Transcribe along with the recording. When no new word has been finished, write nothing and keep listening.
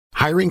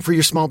Hiring for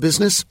your small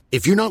business?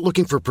 If you're not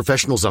looking for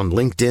professionals on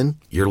LinkedIn,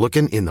 you're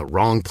looking in the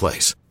wrong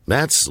place.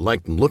 That's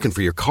like looking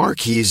for your car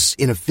keys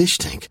in a fish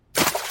tank.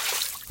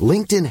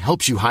 LinkedIn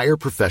helps you hire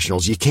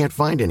professionals you can't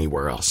find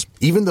anywhere else,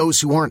 even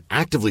those who aren't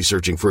actively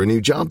searching for a new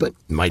job but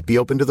might be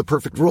open to the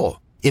perfect role.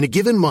 In a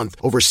given month,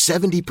 over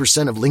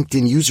 70% of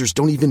LinkedIn users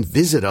don't even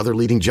visit other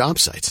leading job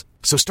sites.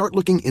 So start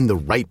looking in the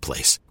right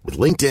place. With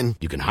LinkedIn,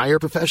 you can hire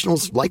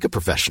professionals like a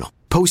professional.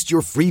 Post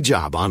your free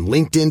job on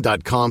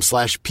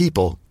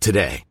linkedin.com/people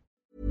today.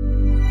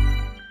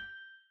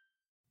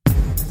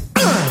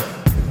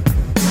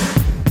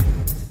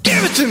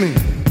 Give it to me!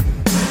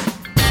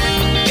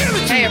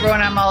 Hey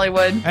everyone, I'm Molly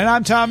Wood. And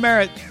I'm Tom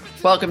Merritt.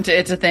 Welcome to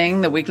It's a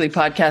Thing, the weekly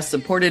podcast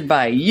supported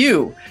by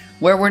you,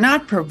 where we're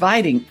not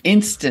providing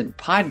instant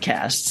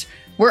podcasts.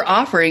 We're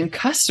offering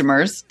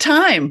customers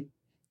time.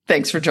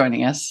 Thanks for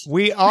joining us.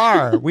 We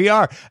are.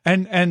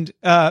 And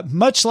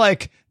much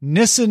like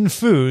Nissin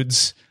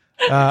Foods,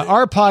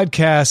 our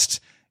podcast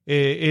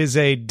is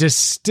a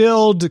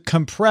distilled,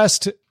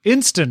 compressed,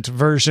 instant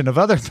version of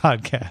other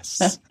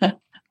podcasts.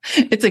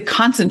 It's a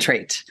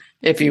concentrate,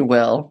 if you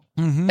will.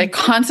 A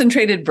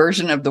concentrated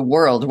version of the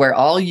world where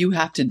all you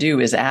have to do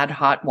is add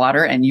hot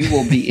water and you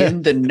will be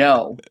in the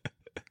know.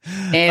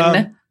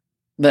 The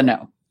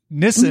know.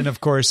 Nissin, of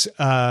course,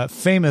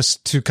 famous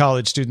to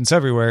college students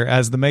everywhere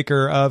as the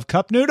maker of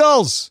cup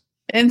noodles.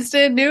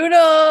 Instant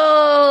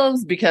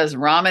noodles, because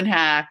ramen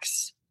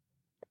hacks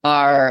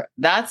are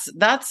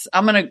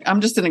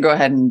I'm just gonna go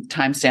ahead and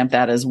timestamp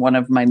that as one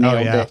of my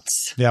nailed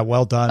it. Yeah,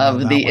 well done.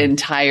 Of the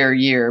entire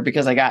year,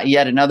 because I got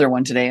yet another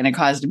one today, and it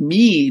caused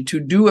me to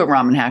do a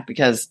ramen hack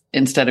because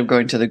instead of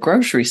going to the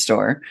grocery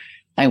store,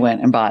 I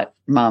went and bought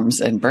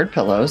mums and bird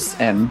pillows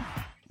and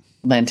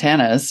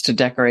lantanas to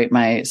decorate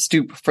my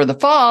stoop for the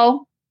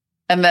fall.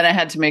 And then I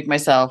had to make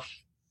myself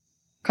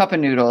cup of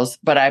noodles,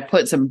 but I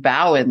put some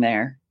bao in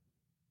there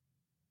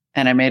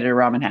and I made it a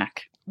ramen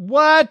hack.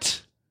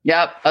 What?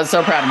 Yep. I was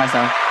so proud of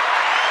myself.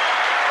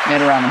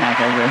 Made a ramen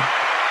hack over.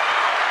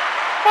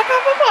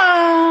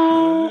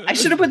 I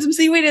should have put some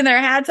seaweed in there.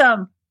 I had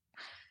some.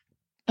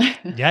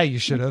 Yeah, you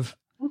should have.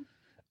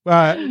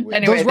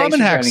 Anyway, those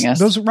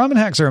ramen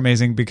hacks are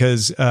amazing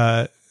because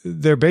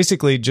they're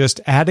basically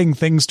just adding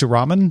things to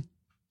ramen,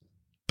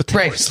 but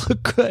they always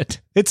look good.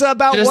 It's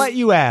about what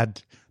you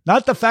add,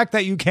 not the fact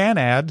that you can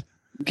add.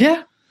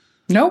 Yeah.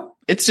 Nope.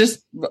 It's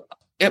just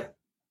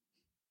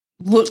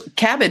look,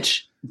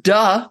 cabbage.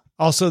 Duh.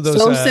 Also, those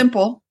so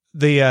simple.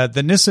 The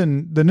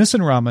Nissin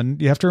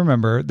ramen, you have to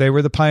remember, they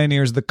were the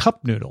pioneers of the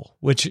cup noodle,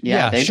 which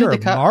they sure,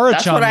 did the cup. Maruchan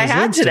That's what I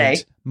had instant. today.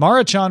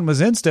 Maruchan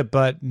was instant,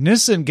 but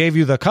Nissin gave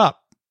you the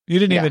cup. You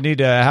didn't even need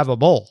to have a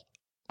bowl.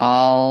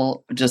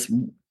 All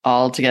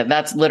together.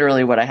 That's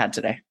literally what I had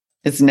today.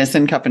 It's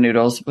Nissin cup of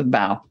noodles with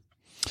bao.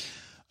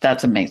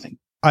 That's amazing.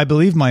 I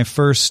believe my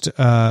first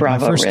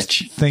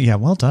Rich. thing. Yeah,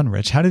 well done,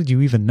 Rich. How did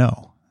you even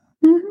know?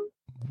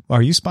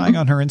 Are you spying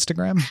on her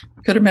Instagram?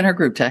 Could have been her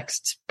group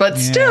texts, but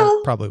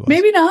still, probably was.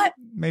 Maybe not.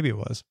 Maybe it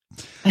was.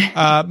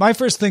 My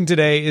first thing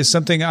today is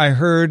something I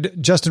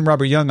heard Justin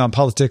Robert Young on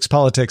politics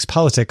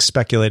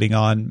speculating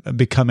on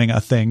becoming a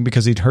thing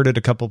because he'd heard it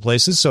a couple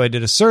places. So I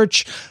did a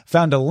search,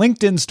 found a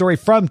LinkedIn story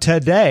from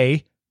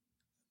today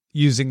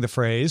using the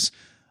phrase,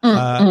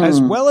 as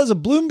well as a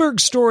Bloomberg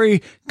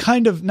story,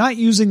 kind of not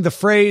using the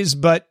phrase,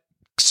 but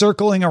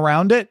circling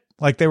around it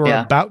like they were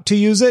about to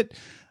use it.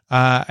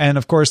 And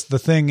of course, the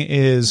thing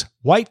is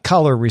white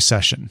collar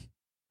recession.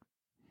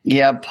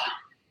 Yep.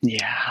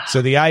 Yeah.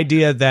 So the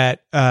idea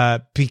that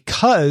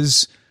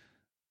because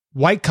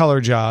white collar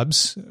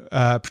jobs,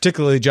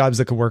 particularly jobs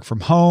that can work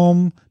from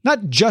home,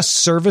 not just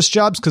service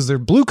jobs, because they're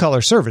blue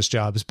collar service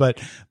jobs, but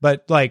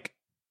like,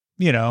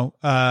 the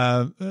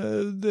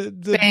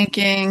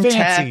banking,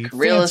 tech,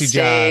 real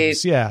estate,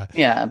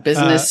 jobs,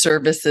 business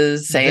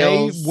services,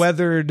 sales. They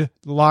weathered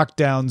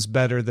lockdowns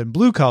better than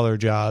blue collar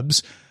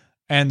jobs.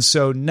 And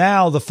so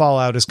now the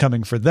fallout is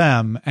coming for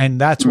them. And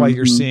that's why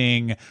you're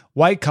seeing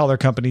white collar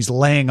companies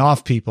laying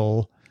off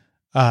people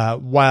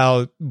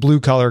while blue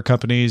collar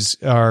companies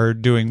are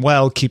doing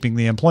well, keeping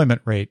the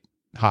employment rate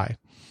high.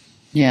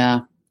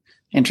 Yeah.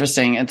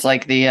 Interesting. It's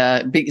like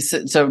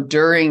so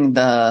during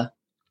the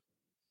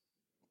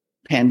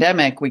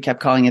pandemic, we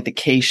kept calling it the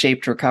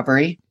K-shaped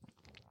recovery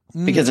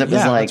because it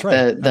was like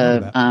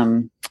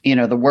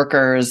the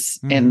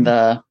workers in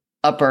the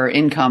upper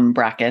income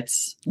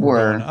brackets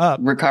were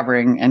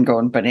recovering and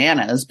going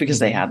bananas because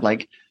they had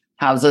like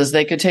houses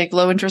they could take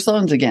low interest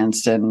loans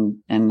against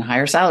and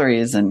higher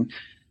salaries and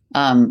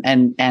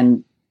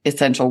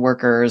essential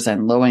workers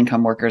and low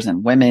income workers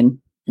and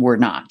women were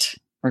not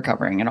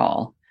recovering at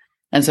all.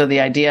 And so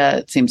the idea,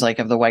 it seems like,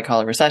 of the white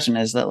collar recession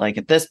is that, like,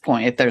 at this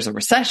point, if there's a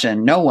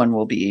recession, no one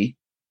will be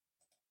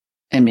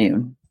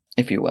immune,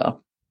 if you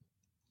will,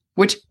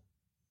 which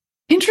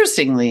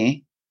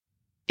interestingly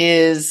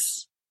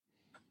is,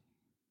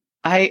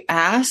 I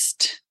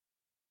asked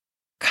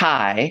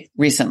Kai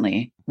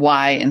recently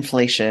why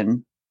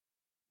inflation,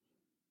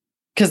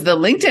 because the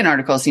LinkedIn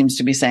article seems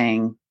to be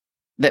saying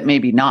that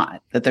maybe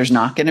not, that there's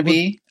not going to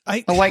be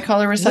a white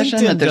collar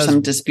recession, that there's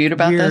some dispute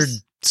about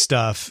this.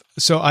 stuff.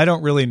 So I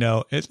don't really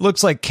know. It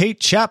looks like Kate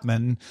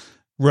Chapman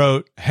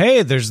wrote,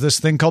 "Hey, there's this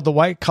thing called the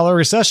white collar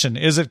recession.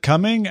 Is it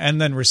coming?" And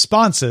then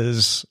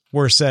responses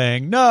were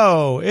saying,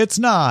 "No, it's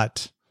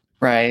not."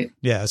 Right.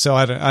 Yeah. So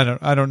I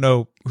don't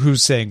know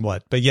who's saying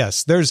what, but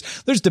yes, there's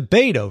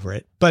debate over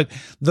it. But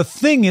the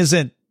thing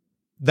isn't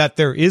that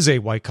there is a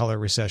white collar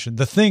recession.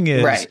 The thing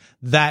is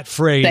that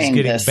phrase saying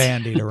getting this.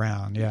 bandied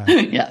around. Yeah.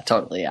 Yeah,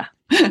 totally. Yeah.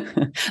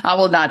 I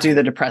will not do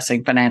the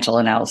depressing financial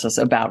analysis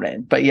about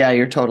it, but yeah,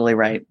 you're totally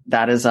right.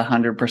 That is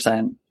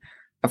 100%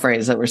 a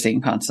phrase that we're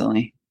seeing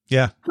constantly.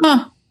 Yeah.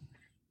 Huh.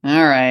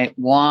 All right.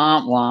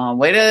 Wah, wah.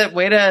 Way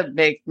to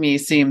make me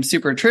seem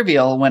super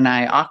trivial when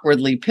I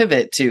awkwardly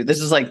pivot to,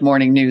 this is like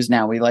morning news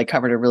now. We like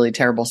covered a really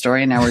terrible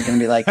story and now we're going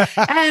to be like,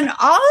 and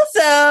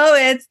also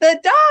it's the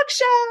dog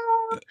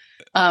show.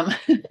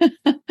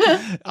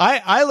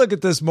 I look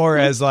at this more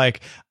as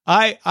like,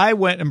 I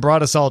went and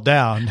brought us all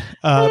down.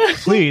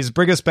 Please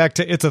bring us back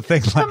to It's a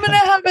Thing. I'm going to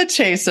have a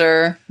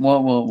chaser. Whoa,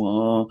 whoa,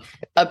 whoa.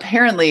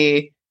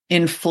 Apparently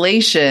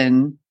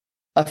inflation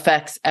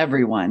affects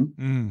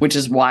everyone, which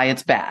is why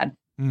it's bad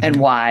and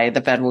why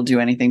the Fed will do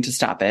anything to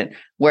stop it.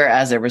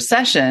 Whereas a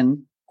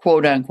recession,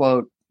 quote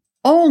unquote,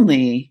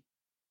 only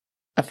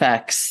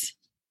affects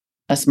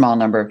a small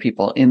number of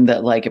people in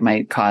that, like, it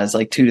might cause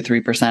like 2 to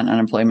 3%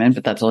 unemployment,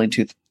 but that's only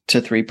 2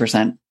 to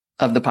 3%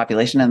 of the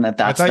population. And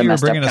that's the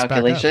messed up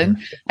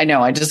calculation. I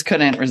know. I just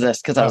couldn't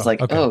resist because I was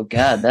like, oh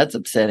God, that's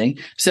upsetting.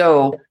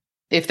 So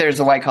if there's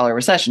a white collar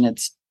recession,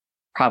 it's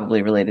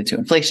probably related to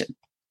inflation.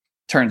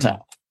 Turns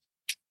out.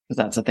 Because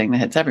that's a thing that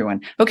hits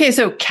everyone. Okay,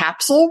 so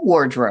capsule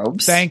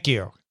wardrobes. Thank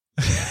you.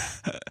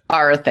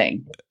 Are a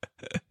thing.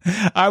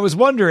 I was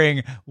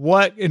wondering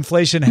what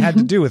inflation had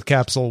to do with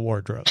capsule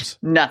wardrobes.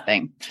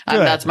 Nothing.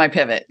 That's my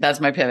pivot.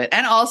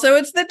 And also,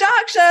 it's the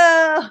dog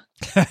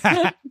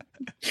show.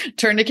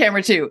 Turn to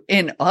camera 2.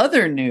 In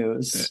other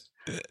news,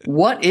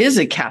 what is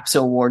a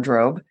capsule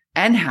wardrobe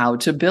and how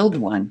to build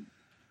one?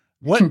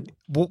 What?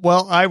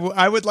 Well,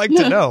 I would like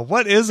to know,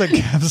 what is a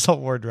capsule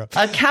wardrobe?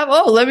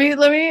 Let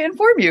me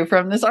inform you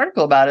from this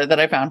article about it that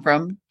I found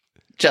from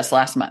just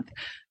last month.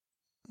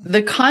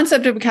 The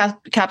concept of a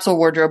capsule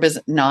wardrobe is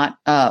not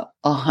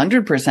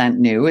 100%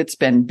 new. It's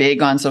been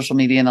big on social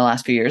media in the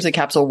last few years. A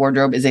capsule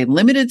wardrobe is a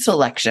limited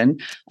selection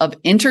of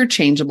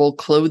interchangeable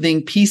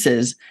clothing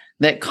pieces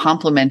that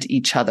complement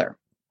each other.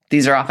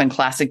 These are often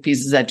classic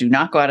pieces that do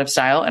not go out of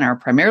style and are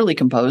primarily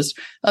composed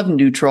of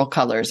neutral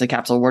colors. A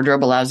capsule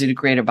wardrobe allows you to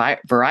create a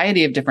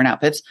variety of different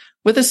outfits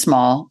with a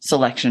small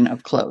selection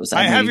of clothes.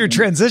 I have your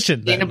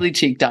transition.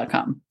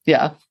 Sustainablycheek.com.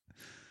 Yeah.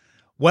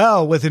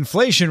 Well, with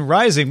inflation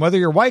rising, whether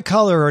you're white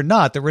collar or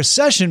not, the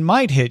recession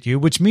might hit you,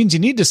 which means you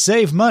need to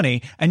save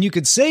money, and you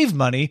could save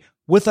money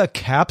with a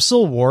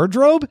capsule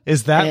wardrobe.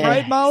 Is that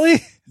right,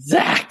 Molly?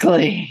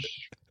 Exactly.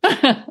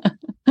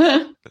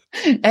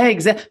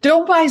 Exactly.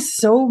 Don't buy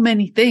so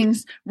many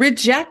things.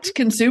 Reject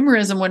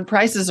consumerism when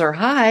prices are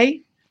high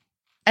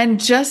and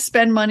just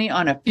spend money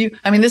on a few.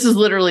 I mean, this is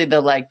literally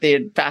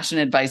the fashion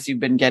advice you've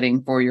been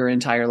getting for your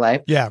entire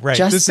life. Yeah, right.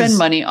 Just spend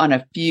money on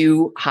a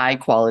few high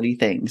quality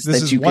things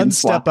that you can one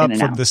step up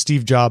from out. the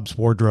Steve Jobs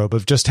wardrobe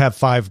of just have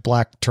 5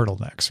 black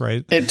turtlenecks,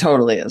 right? It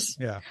totally is.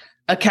 Yeah.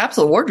 A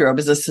capsule wardrobe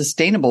is a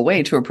sustainable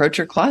way to approach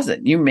your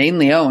closet. You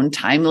mainly own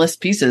timeless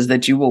pieces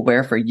that you will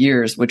wear for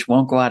years, which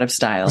won't go out of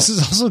style. This is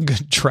also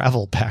good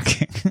travel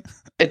packing.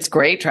 It's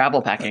great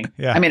travel packing.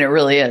 Yeah. I mean, it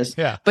really is.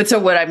 Yeah. But so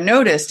what I've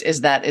noticed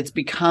is that it's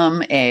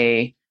become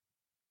a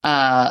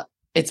like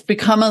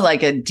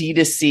a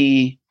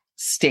D2C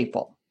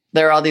staple.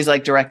 There are all these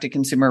like direct to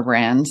consumer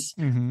brands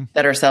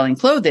that are selling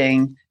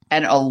clothing.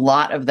 And a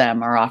lot of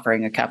them are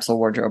offering a capsule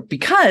wardrobe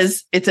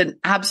because it's an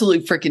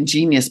absolute freaking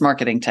genius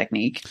marketing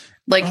technique.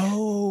 Like,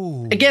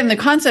 again, the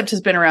concept has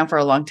been around for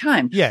a long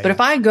time. Yeah, but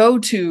if I go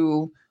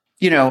to,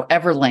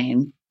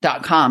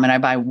 everlane.com and I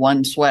buy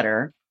one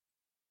sweater,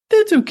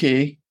 that's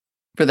okay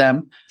for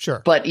them.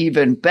 Sure. But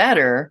even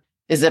better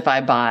is if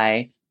I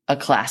buy a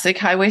classic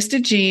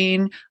high-waisted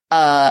jean,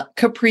 a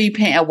capri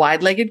pant, a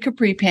wide-legged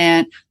capri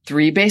pant,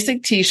 3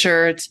 basic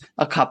t-shirts,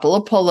 a couple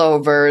of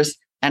pullovers,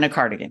 and a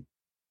cardigan.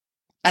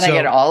 And I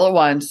get it all at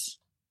once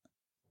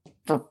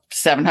for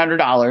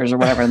 $700 or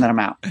whatever, and then I'm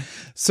out.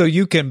 So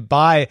you can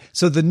buy.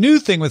 So the new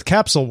thing with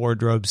capsule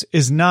wardrobes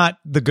is not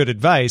the good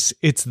advice.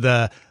 It's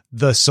the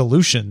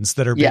solutions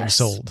that are being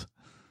sold.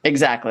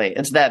 Exactly.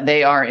 It's that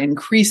they are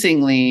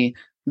increasingly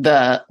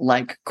the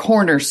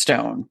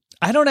cornerstone.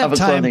 I don't have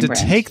time to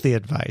take the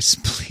advice.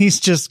 Please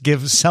just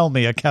sell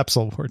me a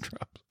capsule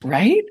wardrobe.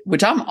 Right?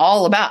 Which I'm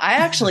all about. I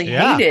actually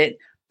hate it.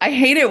 I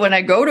hate it when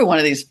I go to one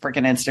of these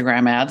freaking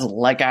Instagram ads,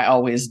 like I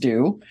always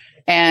do,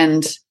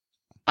 and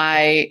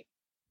I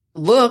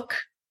look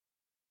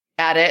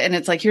at it and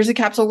it's like, here's a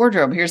capsule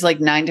wardrobe. Here's like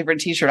 9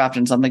 different t-shirt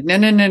options. I'm like,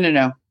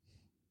 no.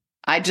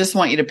 I just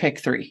want you to pick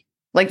 3.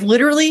 Like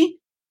literally,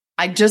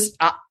 I just,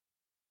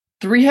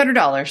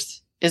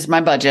 $300 is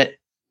my budget.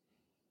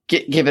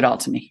 Give it all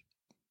to me.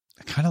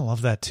 I kind of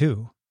love that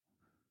too.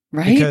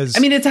 Right? Because,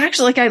 I mean, it's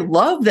actually like, I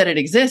love that it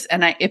exists.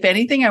 And if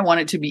anything, I want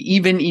it to be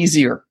even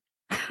easier.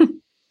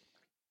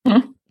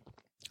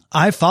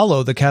 I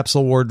follow the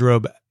capsule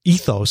wardrobe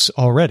ethos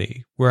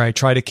already, where I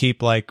try to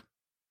keep like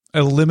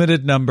a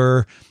limited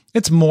number.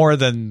 It's more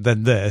than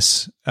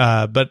this,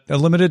 but a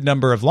limited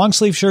number of long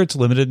sleeve shirts,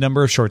 limited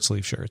number of short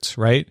sleeve shirts,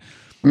 right?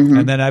 Mm-hmm.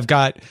 And then I've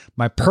got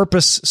my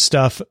purpose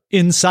stuff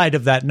inside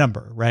of that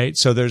number, right?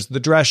 So there's the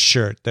dress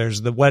shirt,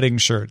 there's the wedding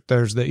shirt,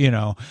 there's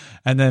the,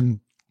 and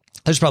then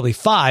there's probably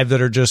 5 that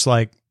are just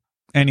like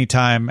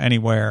anytime,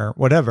 anywhere,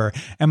 whatever.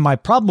 And my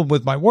problem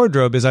with my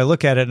wardrobe is I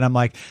look at it and I'm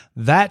like,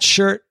 that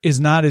shirt is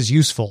not as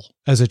useful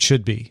as it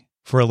should be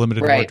for a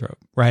limited wardrobe,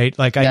 right?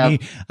 Like I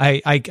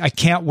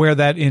can't wear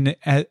that in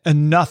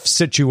enough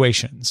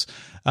situations.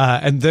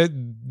 And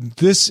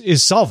this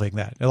is solving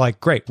that. They're like,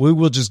 great, we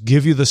will just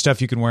give you the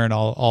stuff you can wear in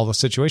all the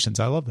situations.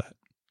 I love that.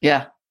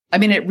 Yeah. I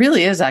mean, it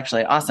really is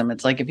actually awesome.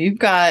 It's like if you've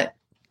got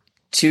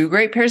 2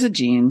 great pairs of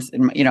jeans,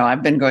 and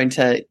I've been going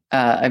to,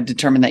 I've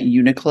determined that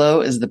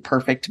Uniqlo is the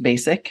perfect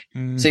basic.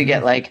 Mm-hmm. So you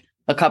get like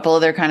a couple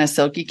of their kind of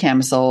silky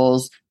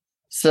camisoles,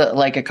 so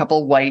like a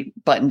couple white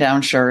button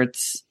down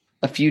shirts,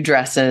 a few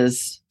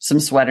dresses,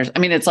 some sweaters. I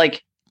mean, it's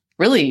like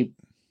really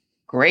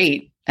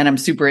great. And I'm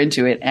super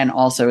into it. And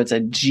also it's a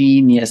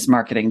genius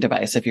marketing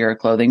device if you're a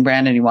clothing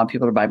brand and you want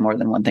people to buy more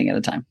than one thing at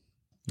a time.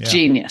 Yeah.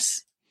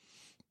 Genius.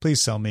 Please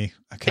sell me.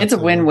 It's a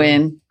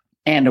win-win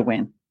and a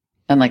win.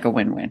 And like a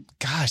win-win.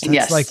 Gosh,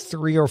 that's like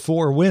 3 or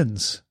 4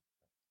 wins.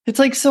 It's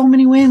like so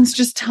many wins.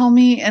 Just tell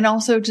me. And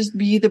also just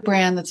be the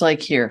brand that's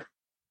like, here,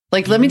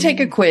 like, let me take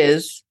a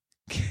quiz.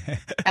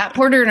 At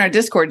Porter in our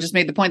Discord just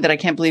made the point that I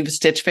can't believe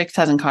Stitch Fix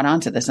hasn't caught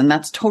on to this. And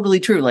that's totally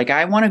true. Like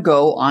I want to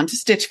go onto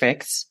Stitch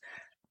Fix,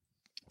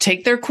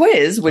 take their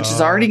quiz, which is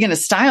already going to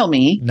style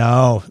me.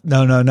 No.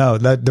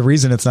 The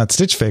reason it's not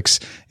Stitch Fix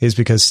is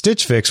because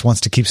Stitch Fix wants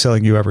to keep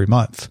selling you every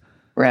month.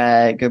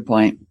 Right. Good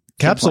point.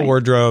 Capsule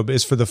wardrobe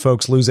is for the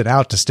folks losing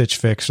out to Stitch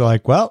Fix. They're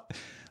like, well,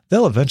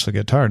 they'll eventually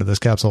get tired of this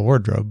capsule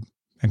wardrobe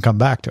and come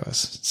back to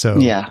us. So,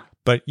 yeah.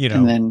 But, we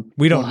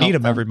don't need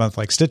them every month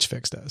like Stitch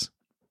Fix does.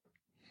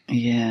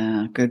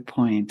 Yeah. Good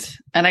point.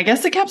 And I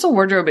guess the capsule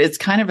wardrobe is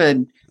kind of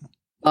a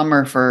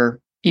bummer for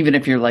even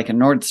if you're like a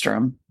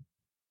Nordstrom.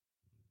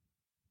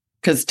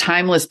 Because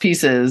timeless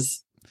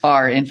pieces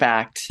are, in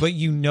fact, but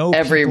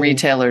every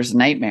retailer's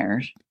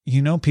nightmare.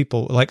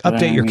 People like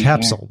update your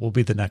capsule will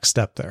be the next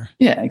step there.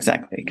 Yeah,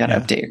 exactly. Got to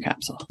update your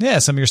capsule. Yeah,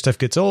 some of your stuff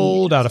gets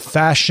old, out of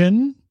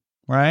fashion,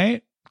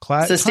 right?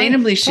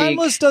 Sustainably chic.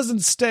 Timeless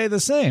doesn't stay the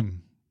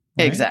same.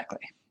 Right? Exactly.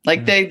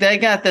 Like they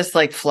got this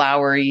like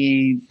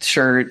flowery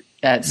shirt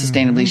at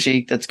Sustainably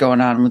Chic that's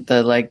going on with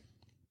the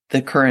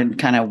current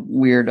kind of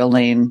weird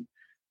Elaine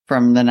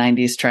from the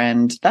 90s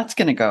trend. That's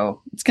going to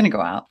go. It's going to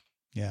go out.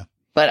 Yeah.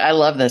 But I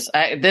love this.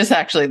 This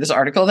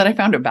article that I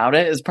found about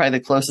it is probably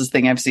the closest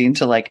thing I've seen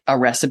to like a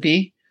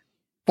recipe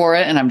for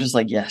it. And I'm just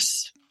like,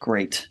 yes,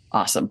 great.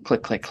 Awesome.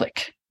 Click, click,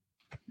 click.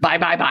 Bye,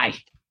 bye,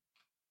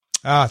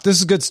 bye. This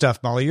is good stuff,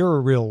 Molly. You're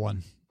a real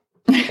one.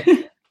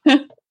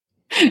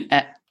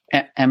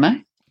 Am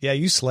I? Yeah,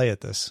 you slay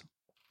at this.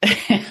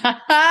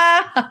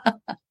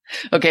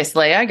 Okay,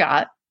 slay I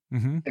got.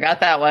 Mm-hmm. I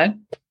got that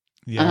one.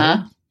 Yeah.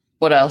 Uh-huh.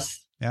 What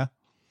else? Yeah.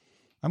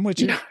 I'm with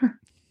you.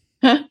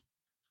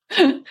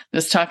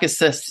 This talk is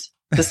sus.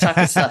 What's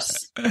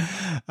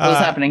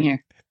happening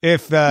here?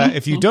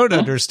 If you don't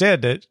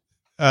understand it,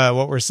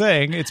 what we're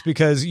saying, it's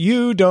because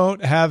you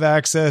don't have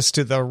access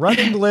to the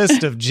running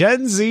list of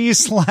Gen Z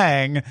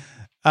slang,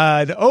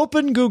 an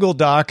open Google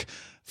Doc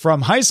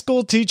from high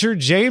school teacher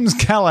James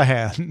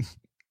Callahan,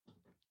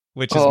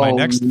 which is my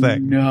next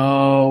thing.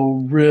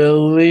 No,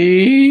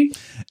 really?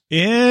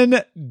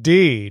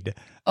 Indeed.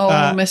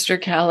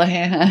 Mr.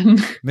 Callahan.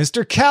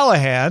 Mr.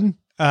 Callahan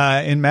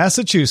in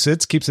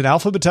Massachusetts keeps an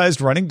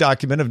alphabetized running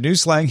document of new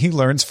slang he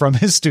learns from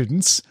his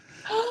students.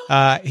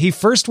 He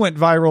first went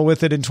viral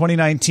with it in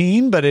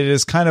 2019, but it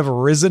has kind of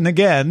risen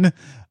again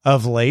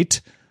of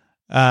late.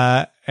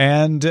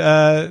 And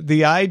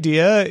the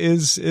idea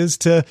is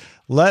to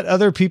let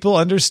other people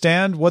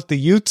understand what the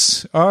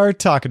youths are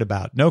talking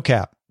about. No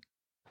cap.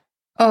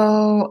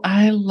 Oh,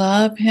 I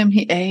love him.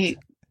 He ate.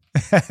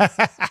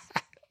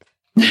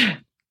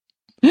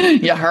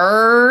 You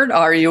heard?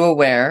 Are you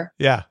aware?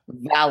 Yeah.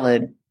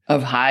 Valid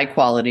of high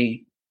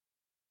quality.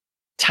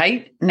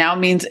 Tight now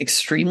means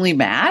extremely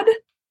mad?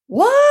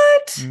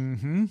 What?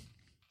 Mm-hmm.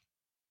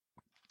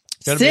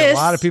 Got to be a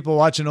lot of people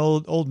watching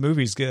old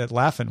movies get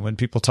laughing when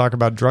people talk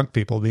about drunk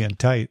people being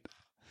tight.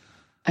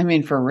 I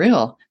mean, for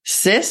real.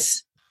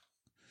 Sis,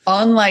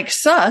 unlike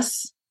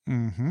sus,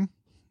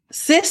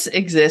 sis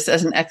exists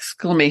as an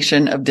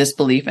exclamation of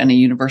disbelief and a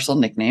universal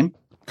nickname.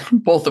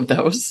 Both of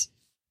those.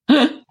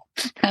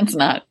 That's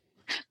not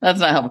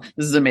helpful.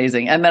 This is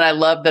amazing. And then I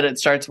love that it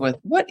starts with,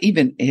 what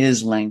even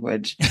is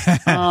language?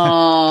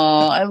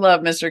 Oh, I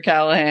love Mr.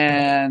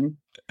 Callahan.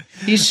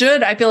 He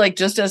should, I feel like,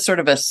 just as sort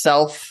of a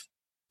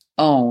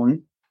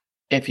self-own,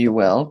 if you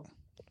will,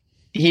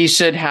 he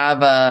should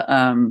have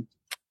a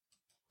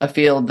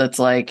field that's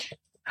like,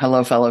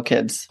 hello, fellow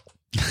kids.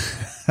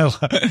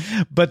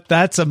 But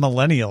that's a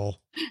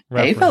millennial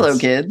reference. Hey, fellow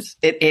kids.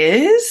 It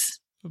is?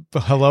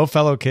 Hello,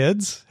 fellow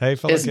kids. Hey,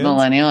 fellow Is kids.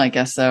 millennial? I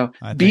guess so.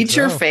 I think Beat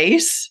your so.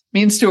 face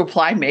means to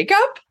apply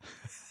makeup?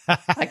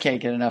 I can't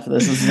get enough of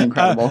this. This is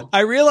incredible.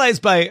 I realize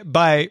by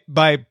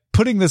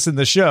putting this in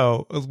the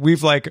show,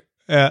 we've like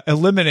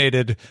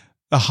eliminated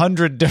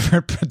 100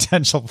 different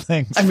potential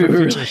things for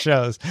future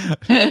shows.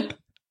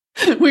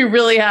 We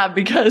really have,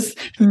 because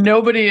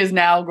nobody is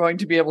now going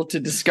to be able to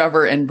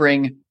discover and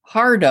bring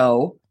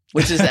hardo,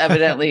 which is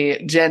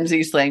evidently Gen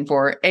Z slang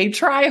for a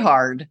try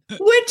hard,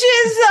 which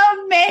is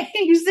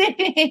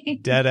amazing.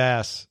 Dead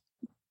ass.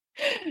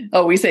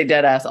 Oh, we say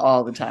dead ass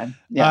all the time.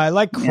 Yeah, I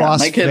like Yeah, crossfade.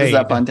 my kid is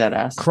up on dead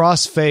ass.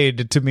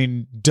 Crossfade to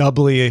mean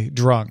doubly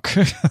drunk.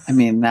 I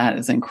mean, that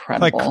is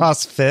incredible. Like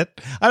CrossFit.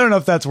 I don't know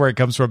if that's where it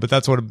comes from, but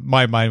that's what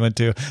my mind went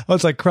to. Oh,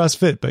 it's like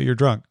CrossFit, but you're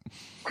drunk.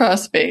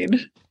 Crossfade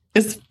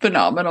is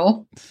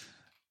phenomenal.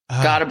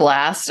 Got a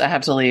blast. I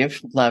have to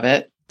leave. Love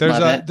it.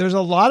 There's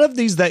a lot of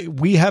these that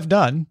we have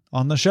done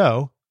on the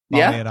show,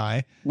 Molly and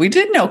I. We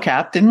did No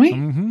Cap, didn't we?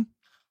 Mm-hmm.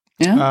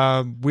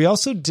 Yeah. We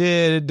also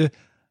did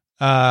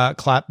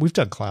clap. We've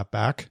done clap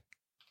back.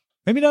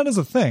 Maybe not as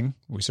a thing.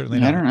 We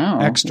certainly I don't know.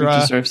 Extra.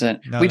 We deserves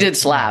it. No, we did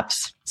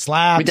slaps.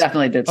 Slaps. We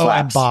definitely did Oh,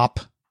 and slaps. bop.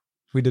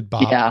 We did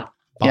bop. Yeah.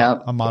 Bop, Yeah.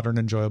 a modern,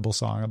 enjoyable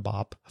song, a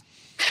bop.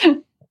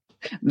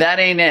 That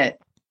ain't it.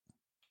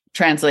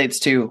 Translates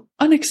to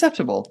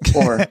unacceptable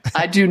or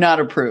I do not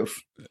approve.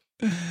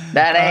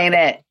 That ain't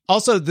it.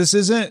 Also, this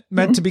isn't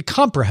meant to be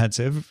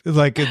comprehensive.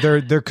 Like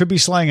there could be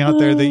slang out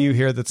there that you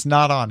hear that's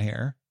not on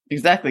here.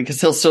 Exactly, because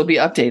he'll still be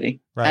updating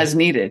Right. as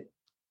needed.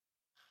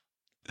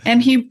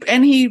 And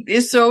he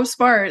is so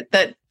smart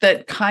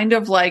that kind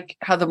of like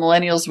how the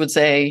millennials would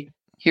say,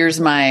 here's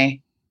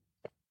my,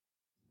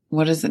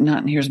 what is it?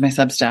 Not here's my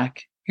Substack.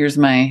 Here's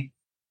my,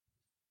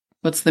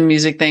 what's the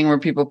music thing where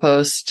people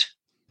post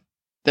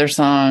their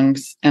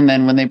songs and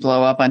then when they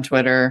blow up on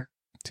Twitter,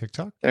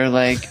 TikTok? they're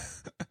like,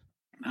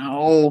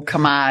 oh,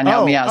 come on,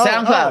 help me out.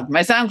 SoundCloud,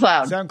 my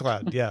SoundCloud.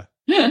 SoundCloud,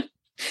 yeah.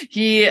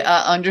 He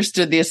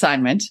understood the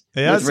assignment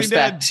Yes, with he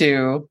respect did.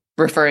 to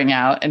referring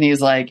out. And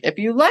he's like, if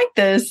you like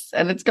this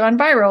and it's gone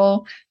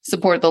viral,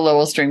 support the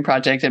Lowell String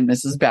Project and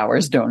Mrs.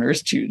 Bauer's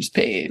Donors Choose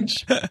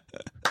page. I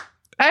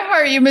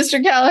heart you,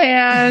 Mr.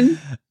 Callahan.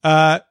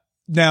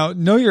 Now,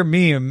 Know Your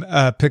Meme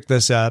picked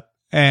this up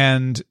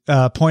and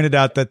pointed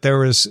out that there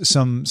was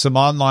some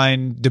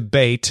online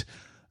debate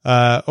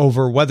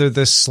over whether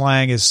this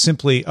slang is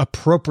simply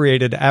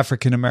appropriated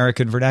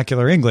African-American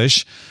vernacular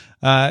English,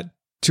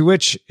 to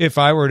which, if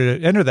I were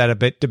to enter that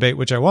debate,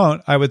 which I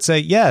won't, I would say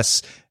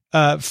yes.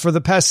 For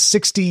the past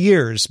 60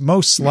 years,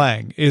 most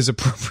slang is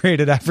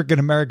appropriated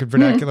African-American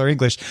vernacular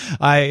English.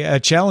 I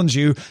challenge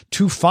you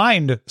to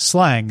find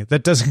slang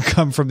that doesn't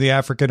come from the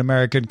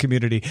African-American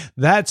community.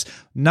 That's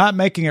not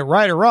making it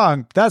right or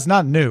wrong. That's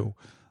not new.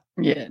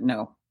 Yeah,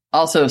 no.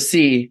 Also,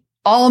 C,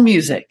 all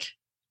music.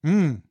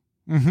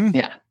 Mm-hmm.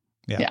 Yeah.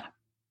 Yeah.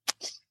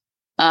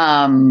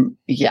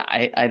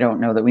 I don't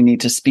know that we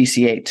need to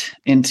speciate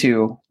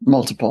into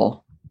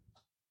multiple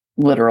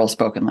literal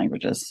spoken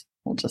languages.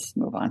 We'll just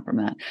move on from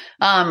that.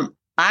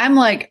 I'm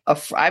like,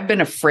 I've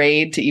been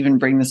afraid to even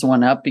bring this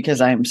one up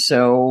because I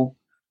don't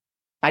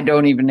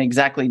even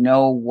exactly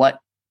know what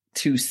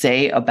to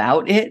say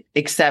about it,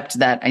 except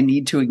that I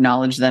need to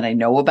acknowledge that I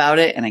know about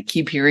it and I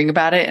keep hearing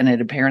about it. And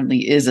it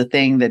apparently is a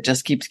thing that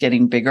just keeps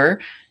getting bigger.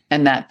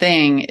 And that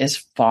thing is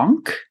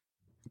funk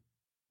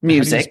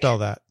music. How do you spell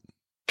that?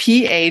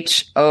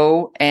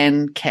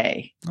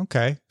 PHONK.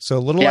 Okay. So a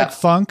little like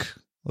funk,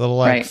 a little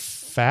like Right.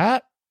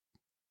 fat.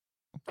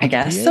 I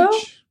guess so.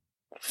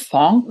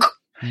 Funk.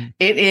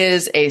 It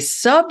is a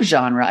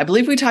subgenre. I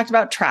believe we talked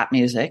about trap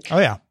music. Oh,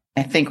 yeah.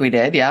 I think we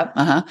did.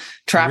 Yeah.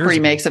 Trap Years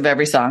remakes of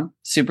every song.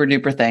 Super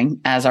duper thing,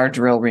 as are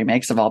drill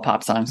remakes of all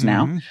pop songs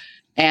now. Mhm.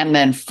 And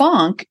then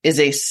funk is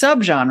a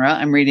subgenre.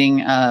 I'm reading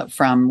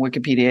from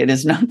Wikipedia. It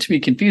is not to be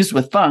confused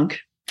with funk.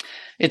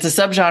 It's a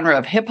subgenre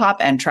of hip hop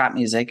and trap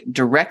music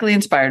directly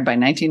inspired by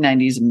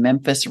 1990s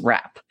Memphis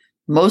rap,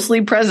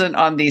 mostly present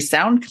on the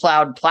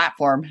SoundCloud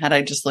platform. Had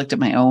I just looked at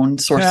my own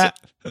sources,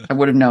 I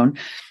would have known.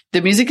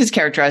 The music is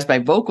characterized by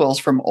vocals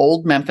from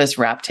old Memphis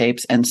rap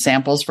tapes and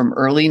samples from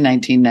early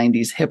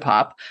 1990s hip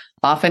hop,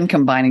 often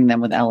combining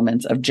them with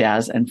elements of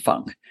jazz and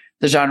funk.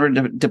 The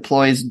genre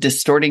deploys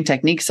distorting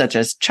techniques such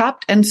as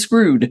chopped and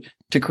screwed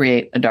to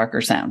create a darker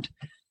sound.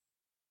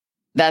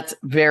 That's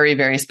very,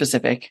 very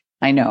specific,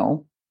 I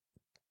know.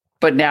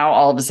 But now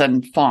all of a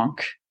sudden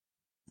funk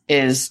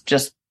is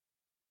just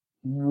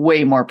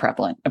way more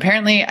prevalent.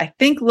 Apparently, I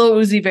think Lil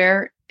Uzi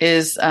Vert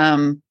is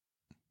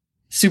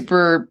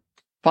super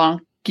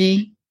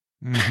funky.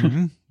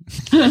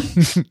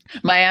 Mm-hmm.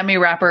 Miami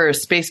rapper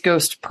Space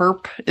Ghost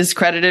Perp is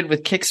credited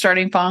with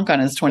kickstarting funk on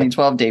his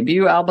 2012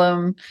 debut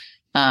album.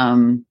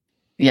 Lil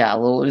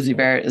Uzi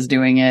Vert is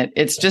doing it.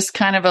 It's just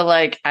kind of a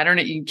like, I don't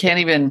know, you can't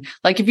even,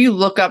 like if you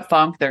look up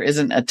funk, there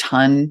isn't a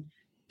ton.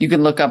 You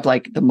can look up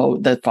like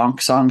the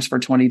funk songs for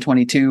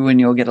 2022 and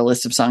you'll get a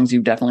list of songs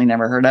you've definitely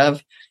never heard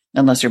of,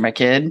 unless you're my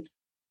kid.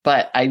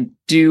 But I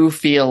do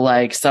feel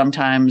like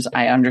sometimes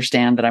I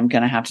understand that I'm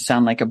going to have to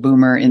sound like a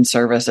boomer in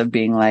service of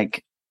being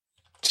like,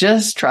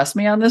 just trust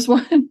me on this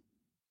one.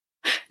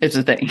 It's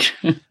a thing.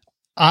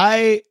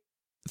 I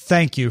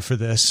thank you for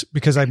this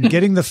because I'm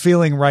getting the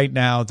feeling right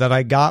now that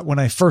I got when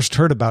I first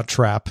heard about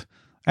trap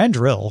and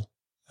drill.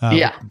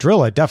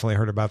 Drill I definitely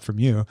heard about from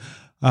you,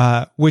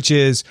 which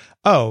is,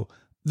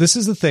 this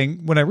is the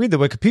thing. When I read the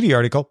Wikipedia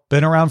article,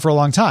 been around for a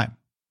long time,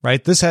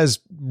 right? This has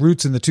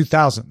roots in the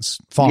 2000s.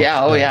 Funk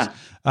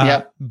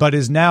but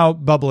is now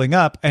bubbling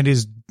up and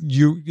is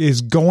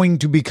going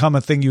to become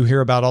a thing you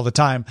hear about all the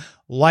time.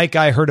 Like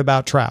I heard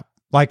about trap,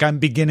 like I'm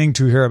beginning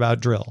to hear about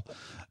drill.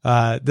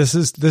 This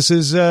is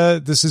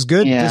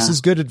good. Yeah. This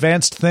is good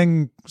advanced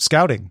thing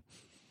scouting.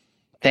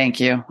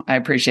 Thank you. I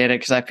appreciate it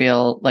because I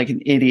feel like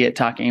an idiot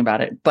talking about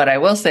it. But I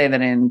will say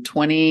that in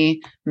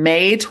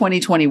May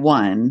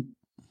 2021,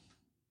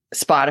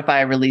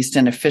 Spotify released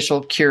an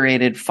official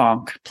curated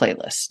funk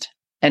playlist.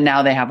 And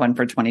now they have one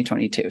for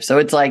 2022. So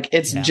it's like,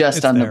 it's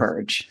just on the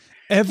verge.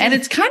 And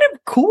it's kind of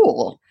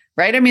cool,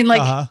 right? I mean,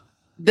 like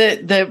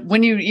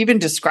when you even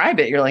describe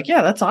it, you're like,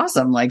 yeah, that's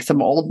awesome. Like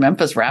some old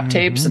Memphis rap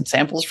tapes and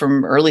samples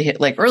from early hip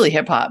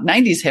hop.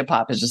 90s hip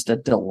hop is just a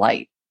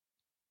delight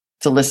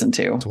to listen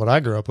to. That's what I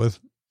grew up with.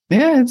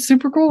 Yeah, it's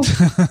super cool.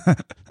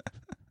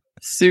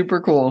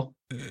 Super cool.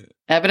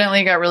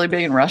 Evidently got really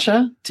big in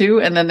Russia too.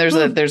 And then there's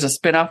a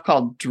spinoff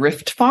called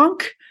Drift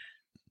Funk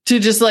to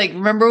just like,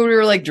 remember when we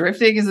were like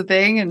drifting is a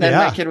thing? And then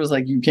my kid was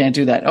like, you can't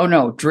do that. Oh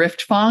no,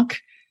 Drift Funk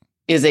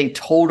is a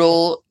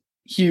total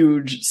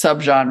huge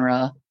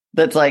subgenre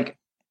that's like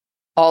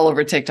all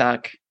over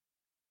TikTok.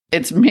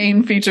 Its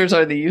main features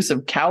are the use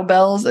of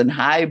cowbells and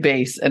high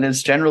bass, and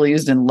it's generally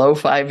used in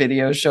lo-fi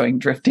videos showing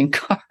drifting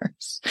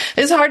cars.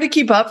 It's hard to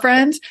keep up,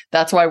 friends.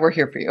 That's why we're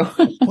here for you.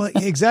 Well,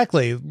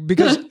 exactly.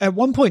 Because at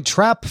one point,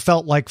 trap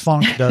felt like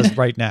funk does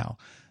right now.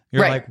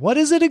 You're like, what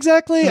is it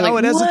exactly? You're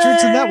it has the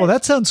tricks in that. Well,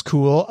 that sounds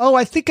cool. Oh,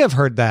 I think I've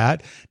heard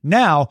that.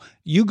 Now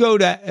you go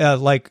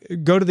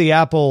to the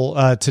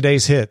Apple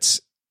Today's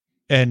Hits,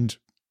 and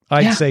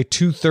I'd say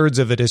 2/3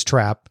 of it is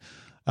trap.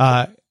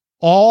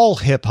 All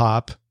hip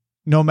hop,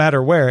 no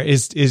matter where,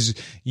 is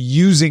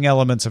using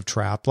elements of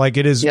trap. Like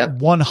it is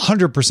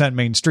 100%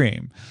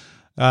 mainstream.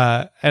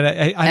 And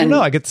I don't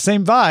know. I get the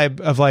same vibe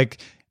of like,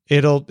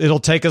 it'll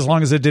take as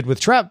long as it did with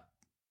trap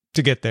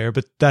to get there,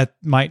 but that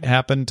might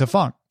happen to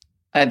funk.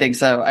 I think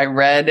so. I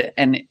read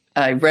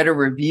a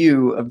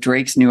review of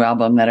Drake's new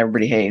album that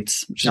everybody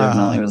hates, which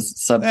definitely was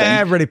something.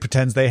 Everybody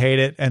pretends they hate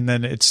it, and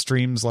then it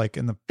streams like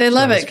in the. They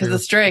love it because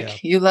it's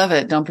Drake. Yeah. You love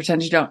it. Don't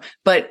pretend you don't.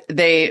 But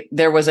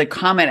there was a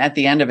comment at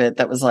the end of it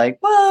that was like,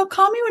 "Well,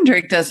 call me when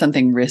Drake does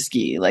something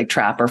risky, like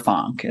trap or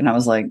funk." And I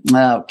was like,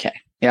 "Okay,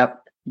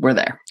 yep, we're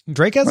there."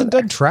 Drake hasn't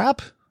done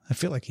trap. I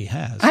feel like he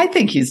has. I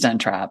think he's done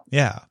trap.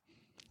 Yeah.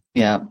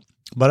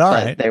 But all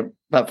right.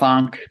 But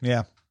funk.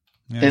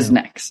 Is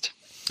next.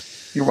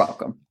 You're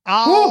welcome.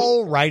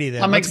 All righty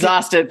then. I'm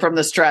exhausted from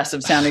the stress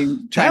of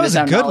trying to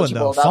sound good one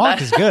though. Funk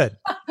that. is good.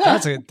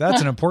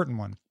 That's an important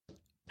one.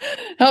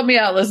 Help me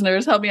out,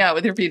 listeners. Help me out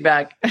with your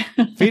feedback.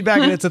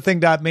 Feedback at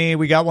itsathing.me.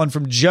 We got one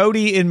from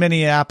Jody in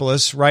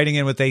Minneapolis writing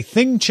in with a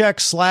thing check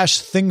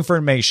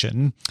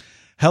 /thingformation.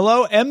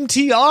 Hello,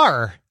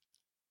 MTR.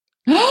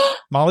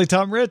 Molly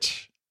Tom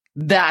Rich.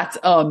 That's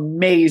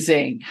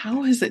amazing.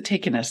 How has it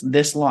taken us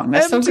this long?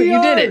 That's so good.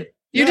 You did it.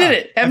 You did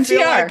it. MTR. I feel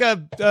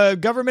like a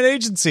government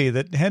agency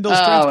that handles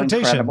transportation.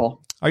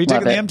 Incredible. Are you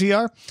taking the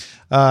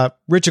MTR?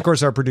 Rich, of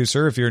course, our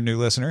producer, if you're a new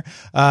listener.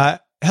 Hello,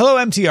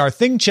 MTR.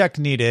 Thing check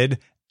needed.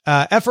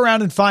 F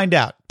around and find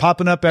out.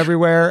 Popping up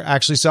everywhere.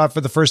 Actually saw it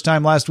for the first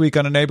time last week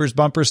on a neighbor's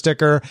bumper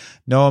sticker.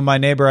 Knowing my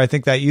neighbor, I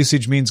think that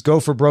usage means go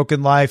for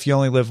broken life. You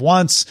only live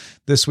once.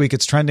 This week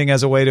it's trending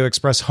as a way to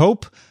express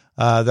hope.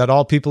 That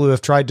all people who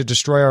have tried to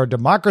destroy our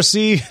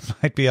democracy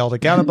might be held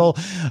accountable.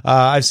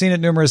 I've seen it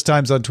numerous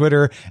times on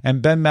Twitter,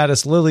 and Ben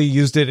Mattis Lilly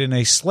used it in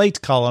a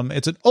Slate column.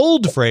 It's an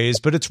old phrase,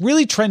 but it's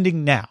really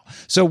trending now.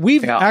 So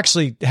we've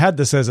actually had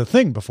this as a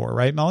thing before,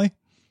 right, Molly?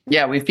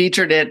 Yeah, we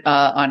featured it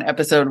on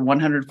episode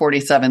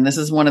 147. This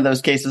is one of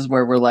those cases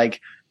where we're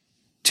like,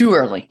 too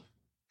early.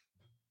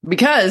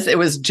 Because it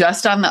was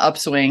just on the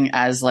upswing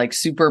as like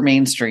super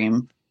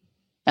mainstream.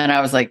 And I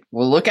was like,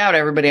 well, look out,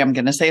 everybody. I'm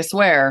going to say a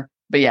swear.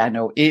 But yeah,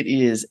 no, it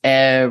is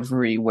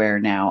everywhere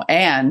now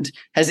and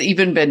has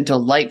even been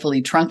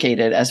delightfully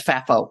truncated as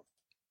FAFO.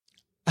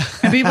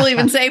 And people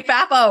even say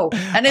FAFO,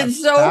 and it's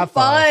so FAFO.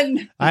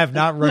 Fun. I have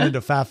not run into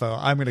FAFO.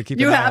 I'm going to keep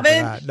you an eye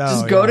haven't? out for that. No,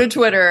 just go to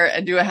Twitter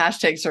and do a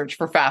hashtag search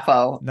for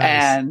FAFO,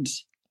 and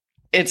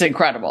it's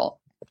incredible.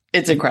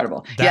 It's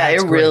incredible.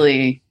 It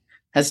really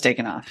has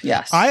taken off.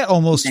 Yes, I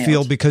almost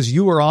feel because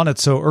you were on it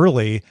so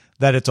early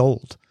that it's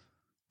old.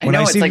 When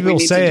I see like people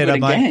say it,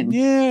 I'm again. like,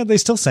 yeah, are they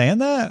still saying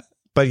that?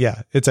 But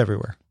yeah, it's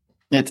everywhere.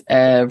 It's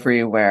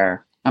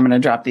everywhere. I'm going to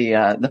drop the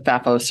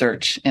FAFO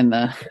search in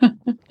the.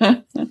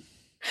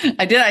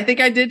 I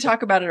think I did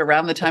talk about it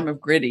around the time of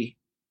Gritty.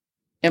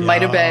 It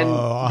might have been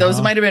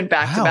those might have been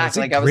back to back.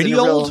 Like I was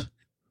in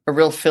a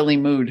real Philly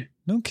mood.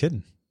 No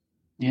kidding.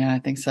 Yeah, I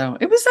think so.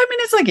 It was. I mean,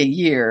 it's like a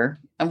year.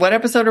 And what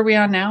episode are we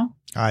on now?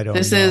 I don't.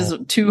 This know. is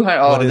 200.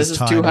 Oh, this is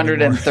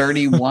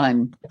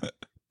 231.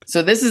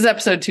 So this is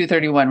episode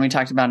 231. We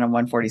talked about it on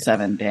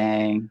 147.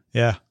 Dang.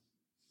 Yeah.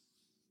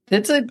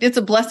 It's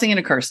a blessing and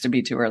a curse to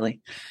be too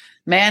early.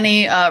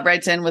 Manny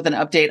writes in with an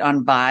update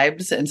on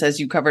vibes and says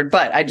you covered,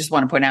 but I just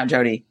want to point out,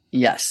 Jody,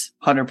 yes,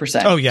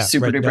 100%. Oh, yeah.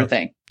 Super duper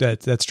thing.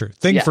 That's true.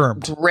 Thing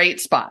firmed. Great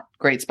spot.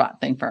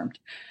 Thing firmed.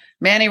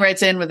 Manny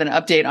writes in with an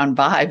update on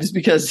vibes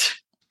because,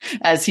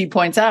 as he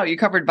points out, you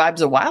covered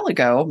vibes a while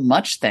ago,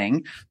 much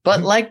thing,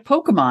 but like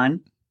Pokemon,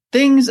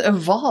 things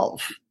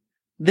evolve.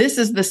 This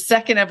is the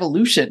second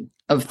evolution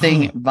of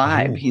thing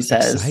vibe, he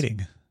says.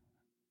 Exciting.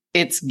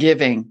 It's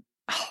giving.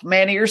 Oh,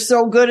 Manny, you're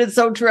so good. It's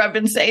so true. I've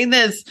been saying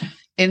this.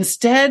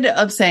 Instead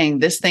of saying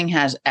this thing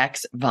has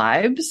X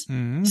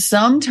vibes,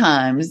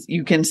 sometimes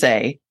you can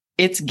say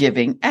it's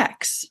giving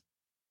X.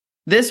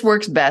 This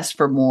works best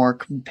for more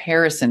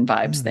comparison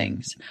vibes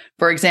things.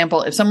 For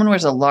example, if someone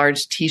wears a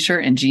large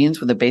t-shirt and jeans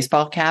with a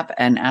baseball cap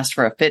and asked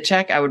for a fit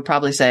check, I would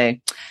probably say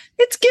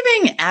it's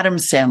giving Adam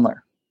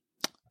Sandler.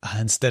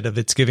 Instead of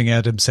it's giving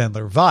Adam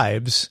Sandler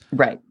vibes.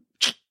 Right.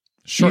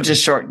 You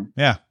just shorten.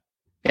 Yeah.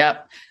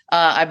 Yep.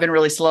 I've been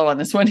really slow on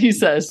this one, he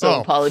says. So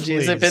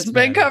apologies if it's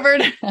been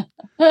covered.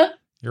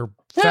 You're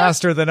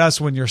faster than us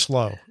when you're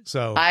slow.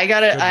 So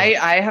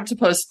I have to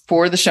post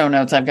for the show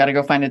notes. I've got to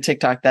go find a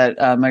TikTok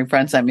that my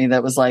friend sent me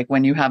that was like,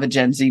 when you have a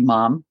Gen Z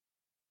mom,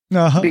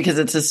 because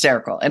it's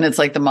hysterical. And it's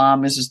like the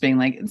mom is just being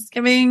like, it's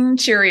giving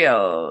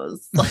Cheerios.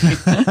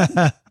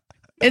 Like,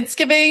 it's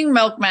giving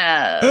Milk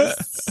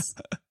Mess.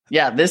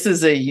 Yeah, this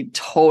is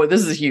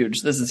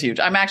huge. This is huge.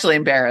 I'm actually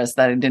embarrassed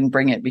that I didn't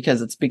bring it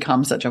because it's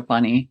become such a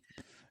funny.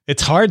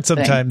 It's hard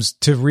sometimes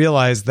to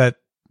realize that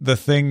the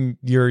thing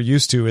you're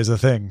used to is a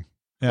thing.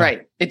 Yeah.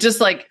 Right. It just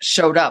like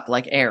showed up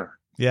like air.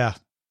 Yeah.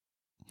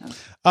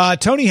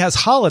 Tony has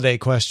holiday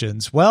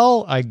questions.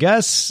 Well, I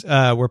guess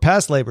we're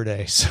past Labor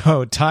Day,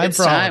 so time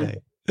for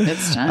holiday.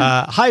 It's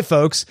time. Hi,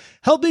 folks.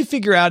 Help me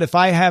figure out if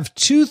I have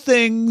two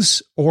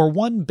things or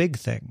one big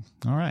thing.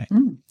 All right.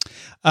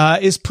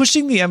 Is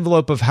pushing the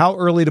envelope of how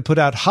early to put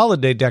out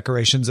holiday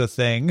decorations a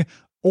thing,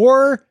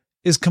 or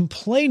is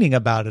complaining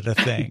about it a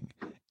thing?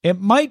 It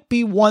might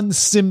be one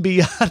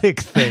symbiotic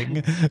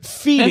thing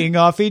feeding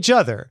off each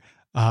other.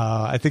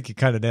 I think you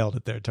kind of nailed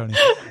it there, Tony.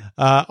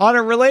 On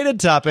a related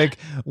topic,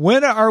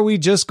 when are we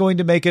just going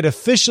to make it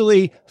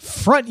officially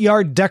front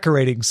yard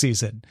decorating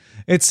season?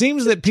 It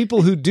seems that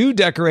people who do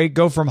decorate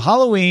go from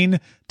Halloween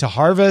to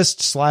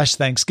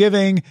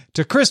harvest/Thanksgiving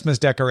to Christmas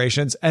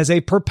decorations as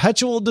a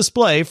perpetual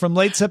display from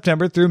late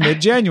September through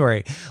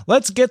mid-January.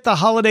 Let's get the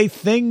holiday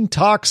thing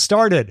talk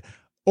started.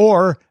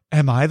 Or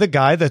am I the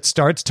guy that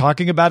starts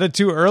talking about it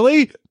too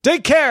early?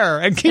 Take care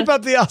and keep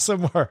up the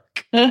awesome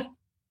work.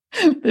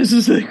 This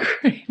is the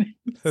greatest.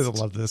 I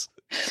love this.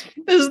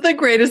 This is the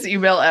greatest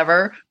email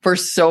ever for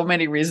so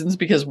many reasons.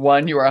 Because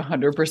one, you are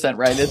 100%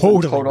 right. It's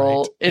totally a total.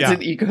 Right. It's an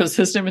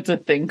ecosystem. It's a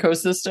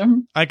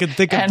thing-cosystem. I can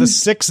think of the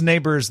 6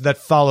 neighbors that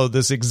follow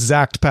this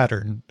exact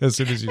pattern as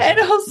soon as you. And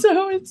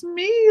also, it's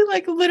me.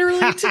 Like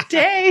literally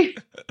today.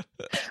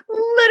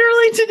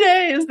 Literally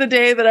today is the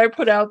day that I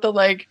put out the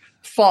like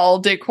fall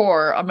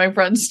decor on my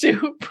front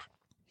stoop.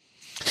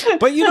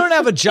 But you don't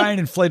have a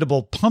giant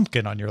inflatable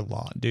pumpkin on your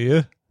lawn, do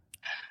you?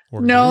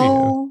 Or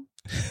no.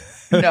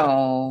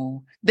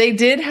 No. They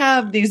did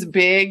have these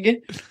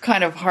big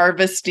kind of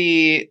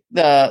harvesty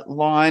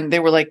lawn. They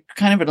were like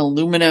kind of an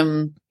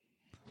aluminum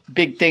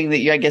big thing that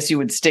I guess you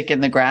would stick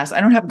in the grass. I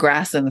don't have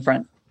grass in the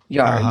front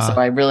yard, so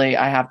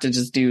I have to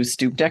just do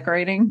stoop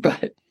decorating,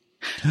 but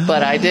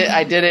I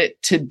did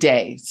it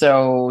today.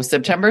 So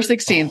September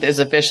 16th is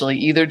officially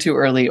either too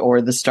early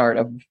or the start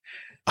of.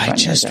 I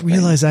just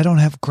realized I don't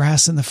have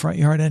grass in the front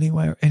yard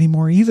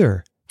anymore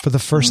either. For the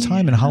first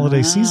time in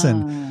holiday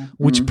season,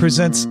 which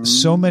presents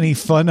so many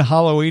fun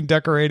Halloween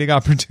decorating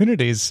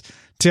opportunities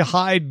to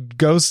hide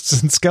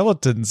ghosts and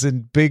skeletons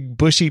in big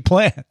bushy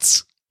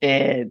plants.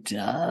 It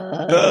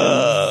does.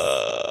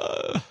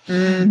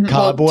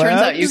 Cobwebs. Well,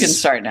 turns out you can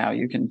start now.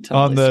 You can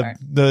totally start.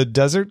 The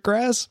desert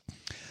grass?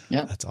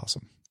 Yeah. That's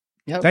awesome.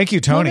 Yep. Thank you,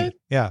 Tony.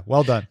 Yeah,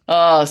 well done.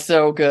 Oh,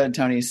 so good,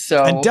 Tony.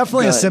 And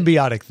definitely a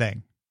symbiotic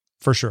thing,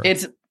 for sure.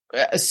 It's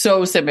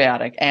so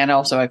symbiotic, and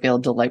also I feel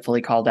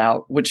delightfully called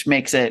out, which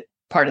makes it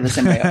part of the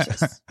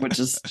symbiosis, which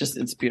is just,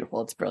 it's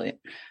beautiful. It's brilliant.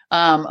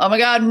 Oh my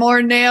God,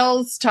 more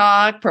nails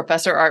talk.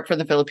 Professor Art from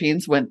the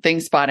Philippines went thing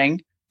spotting.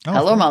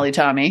 Hello, Molly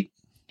Tommy.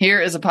 Here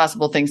is a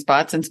possible thing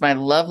spot. Since my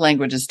love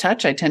language is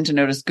touch, I tend to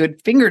notice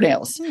good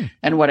fingernails.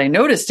 And what I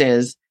noticed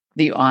is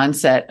the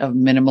onset of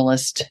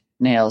minimalist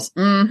nails.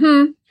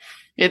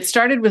 It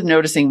started with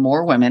noticing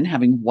more women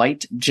having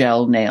white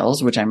gel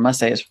nails, which I must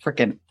say is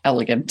freaking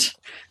elegant.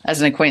 As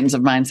an acquaintance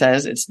of mine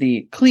says, it's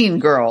the clean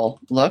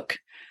girl look.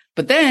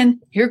 But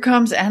then here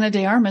comes Ana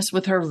de Armas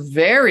with her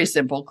very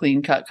simple,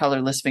 clean-cut,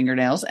 colorless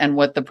fingernails and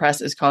what the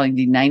press is calling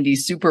the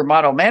 90s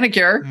supermodel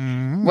manicure.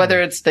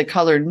 Whether it's the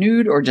color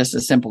nude or just a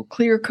simple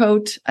clear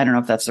coat, I don't know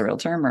if that's the real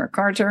term or a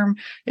car term.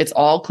 It's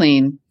all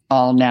clean,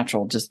 all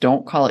natural. Just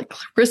don't call it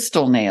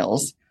crystal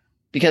nails,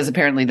 because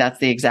apparently that's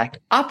the exact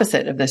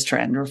opposite of this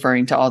trend,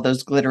 referring to all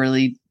those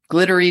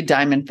glittery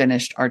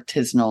diamond-finished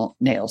artisanal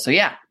nails. So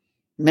yeah,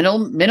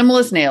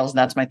 Minimalist nails.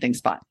 That's my thing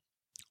spot.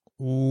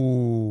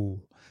 Ooh.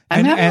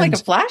 I'm having like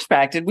a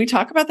flashback. Did we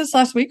talk about this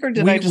last week, or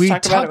did I just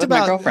talk about it with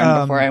my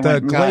girlfriend before I went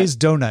and got the glazed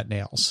donut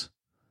nails,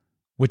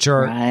 which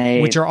are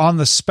on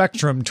the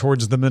spectrum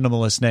towards the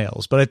minimalist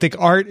nails. But I think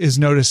Art is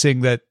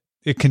noticing that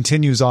it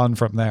continues on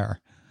from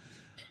there,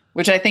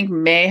 which I think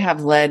may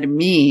have led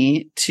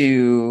me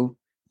to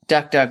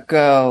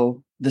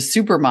DuckDuckGo, the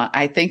supermodel.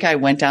 I think I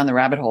went down the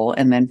rabbit hole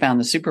and then found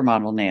the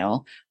supermodel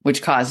nail,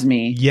 which caused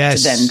me to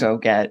then go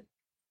get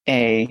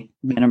a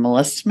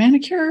minimalist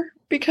manicure,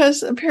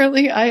 because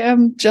apparently I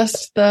am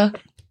just the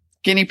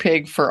guinea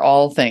pig for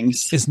all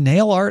things. Is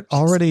nail art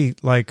already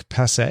like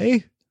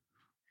passé?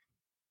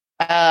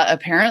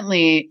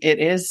 Apparently it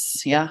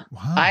is. Yeah.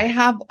 Wow.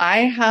 I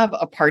have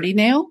a party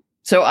nail.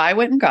 So I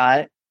went and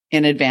got,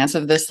 in advance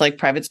of this like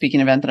private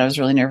speaking event that I was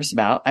really nervous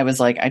about, I was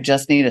like, I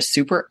just need a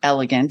super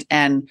elegant.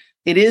 And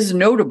it is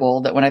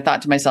notable that when I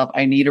thought to myself,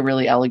 I need a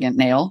really elegant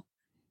nail,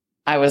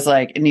 I was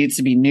like, it needs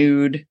to be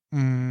nude,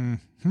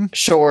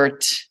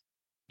 short,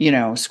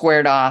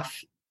 squared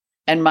off.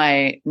 And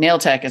my nail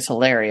tech is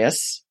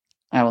hilarious.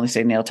 I only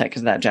say nail tech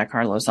because of that Jack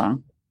Harlow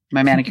song.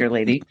 My manicure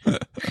lady.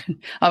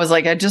 I was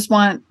like, I just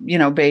want,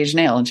 beige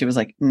nail. And she was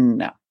like,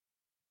 no.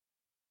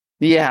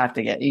 You have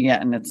to get,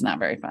 and it's not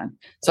very fun.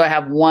 So I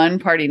have one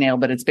party nail,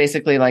 but it's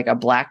basically like a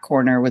black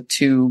corner with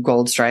 2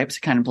 gold stripes.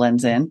 It kind of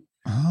blends in.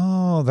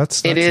 Oh,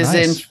 that's it is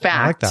nice. In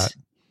fact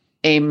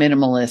a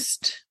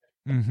minimalist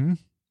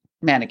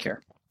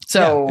manicure.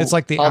 So it's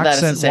like the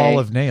accent wall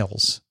of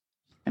nails.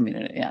 I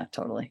mean, yeah,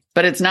 totally.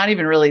 But it's not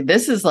even really,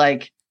 this is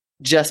like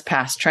just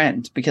past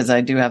trend, because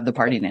I do have the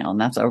party nail and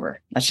that's over.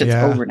 That shit's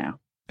over now.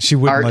 She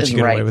wouldn't let you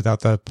get away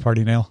without the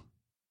party nail.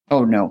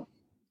 Oh, no.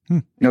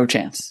 No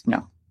chance.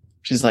 No.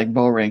 She's like,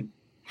 boring.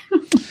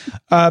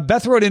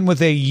 Beth wrote in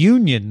with a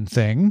union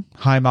thing.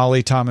 Hi,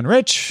 Molly, Tom, and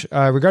Rich.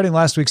 Regarding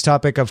last week's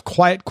topic of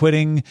quiet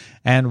quitting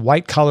and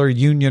white collar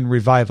union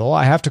revival,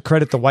 I have to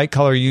credit the white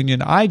collar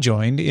union I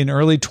joined in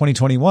early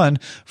 2021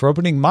 for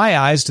opening my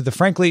eyes to the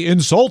frankly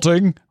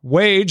insulting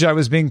wage I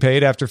was being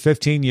paid after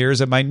 15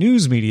 years at my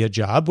news media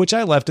job, which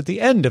I left at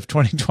the end of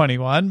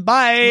 2021.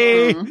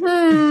 Bye.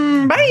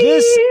 Bye.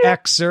 This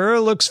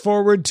Xer looks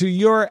forward to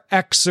your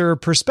Xer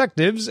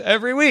perspectives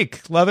every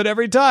week. Love it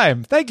every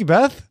time. Thank you,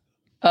 Beth.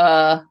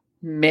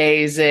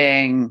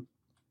 Amazing.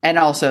 And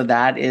also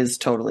that is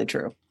totally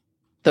true.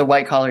 The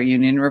white collar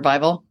union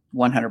revival,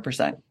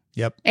 100%.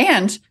 Yep.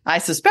 And I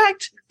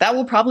suspect that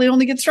will probably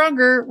only get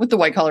stronger with the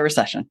white collar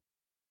recession.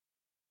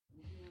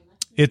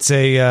 It's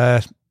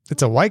a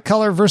white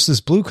collar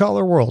versus blue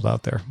collar world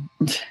out there.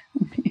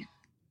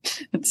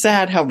 It's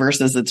sad how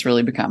versus it's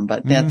really become,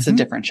 but that's a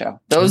different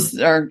show. Those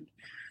are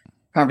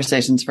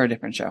conversations for a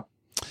different show.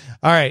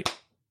 All right.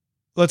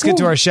 Let's get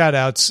to our shout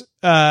outs.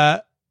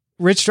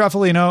 Rich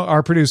Straffolino,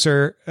 our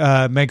producer,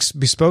 makes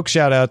bespoke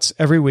shout outs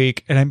every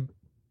week. And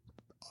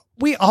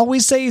we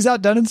always say he's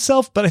outdone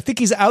himself, but I think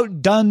he's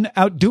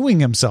outdoing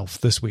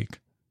himself this week.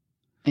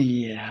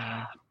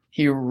 Yeah,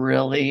 he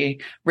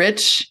really,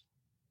 Rich,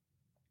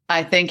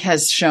 I think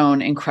has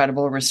shown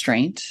incredible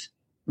restraint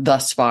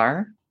thus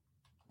far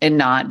in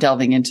not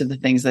delving into the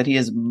things that he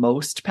is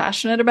most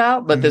passionate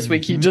about. But this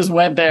week he just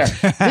went there.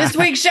 This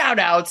week's shout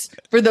outs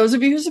for those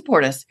of you who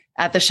support us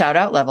at the shout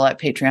out level at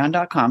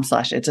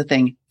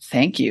patreon.com/itsatthing.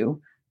 Thank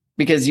you,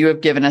 because you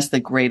have given us the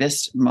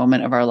greatest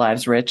moment of our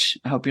lives, Rich.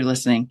 I hope you're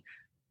listening.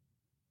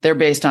 They're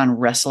based on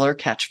wrestler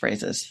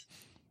catchphrases.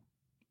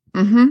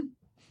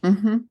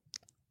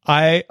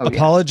 I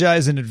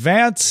apologize in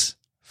advance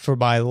for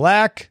my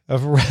lack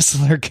of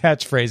wrestler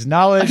catchphrase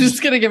knowledge. I'm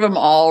just going to give them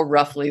all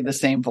roughly the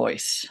same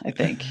voice, I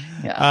think.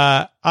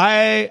 Yeah.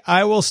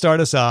 I will start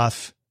us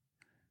off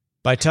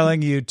by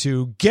telling you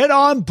to get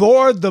on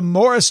board the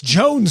Morris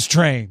Jones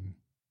train.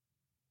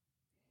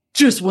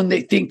 Just when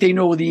they think they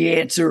know the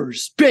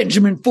answers,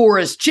 Benjamin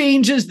Forrest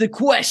changes the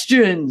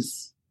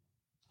questions.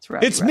 That's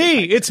right. It's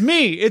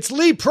me. It's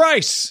Lee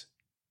Price.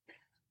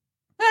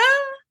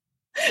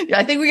 Yeah,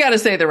 I think we got to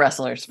say the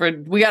wrestlers.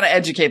 We got to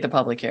educate the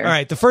public here. All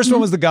right. The first one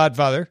was The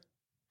Godfather.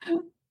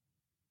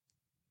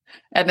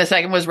 And the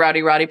second was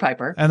Rowdy Roddy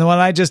Piper. And the one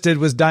I just did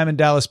was Diamond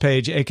Dallas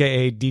Page,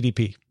 a.k.a.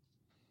 DDP.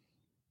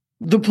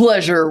 The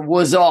pleasure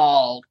was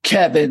all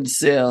Kevin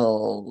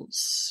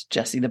Sills.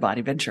 Jesse the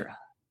Body Ventura.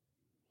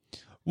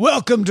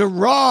 Welcome to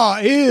Raw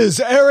is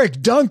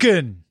Eric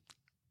Duncan.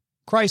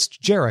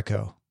 Christ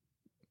Jericho.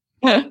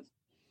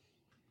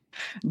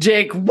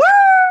 Jake, woo!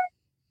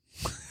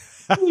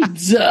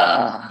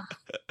 Duh.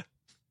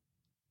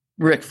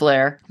 Ric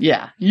Flair.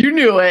 Yeah, you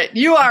knew it.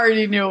 You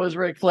already knew it was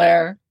Ric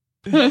Flair.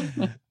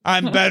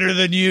 I'm better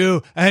than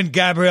you, and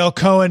Gabrielle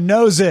Cohen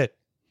knows it.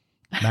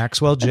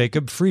 Maxwell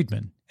Jacob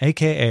Friedman,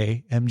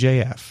 a.k.a.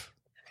 MJF.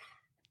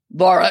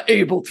 Laura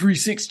Abel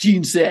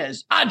 316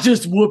 says, I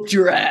just whooped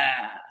your ass.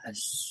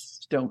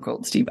 Stone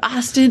Cold Steve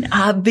Austin,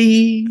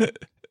 Abby.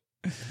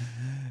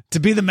 To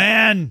be the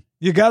man,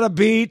 you gotta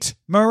beat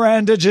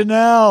Miranda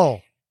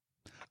Janelle.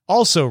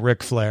 Also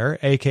Ric Flair,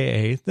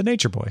 a.k.a. the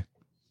Nature Boy.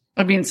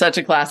 I mean, such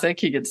a classic.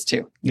 He gets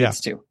two. He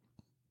gets two.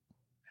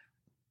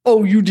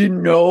 Oh, you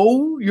didn't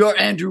know? Your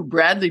Andrew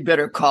Bradley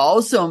better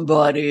call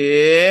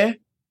somebody.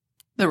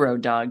 The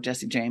Road Dogg,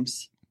 Jesse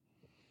James.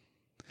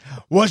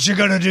 What you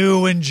gonna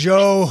do when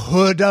Joe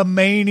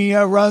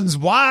Hoodamania runs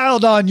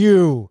wild on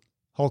you?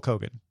 Hulk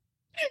Hogan.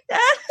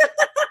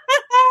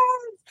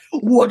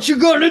 What you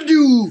gonna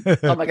do?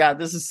 Oh my God,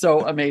 this is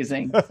so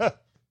amazing.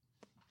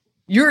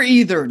 You're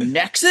either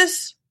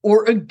Nexus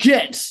or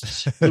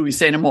against Louis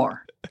St.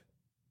 Amour,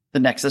 the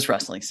Nexus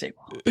Wrestling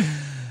stable.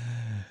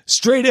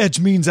 Straight edge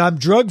means I'm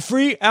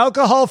drug-free,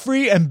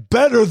 alcohol-free, and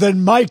better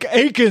than Mike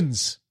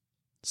Akins.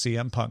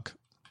 CM Punk.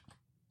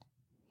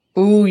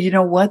 Ooh, you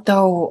know what,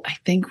 though? I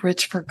think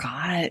Rich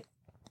forgot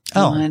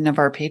one of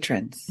our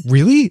patrons.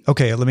 Really?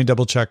 Okay, let me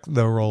double-check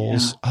the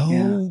roles.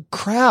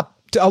 Crap.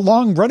 A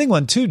long-running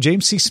one, too.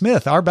 James C.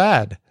 Smith. Our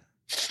bad.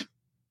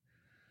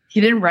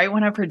 He didn't write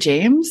one up for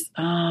James?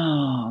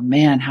 Oh,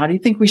 man. How do you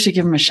think we should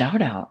give him a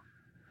shout-out?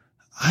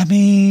 I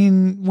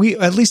mean,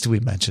 at least we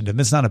mentioned him.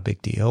 It's not a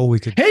big deal. We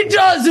could. It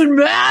doesn't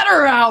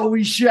matter how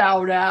we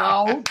shout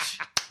out.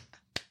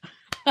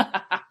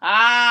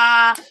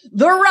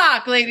 The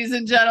Rock, ladies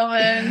and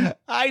gentlemen.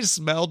 I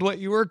smelled what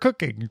you were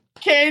cooking.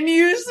 Can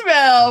you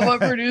smell what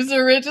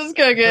producer Rich is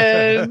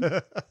cooking?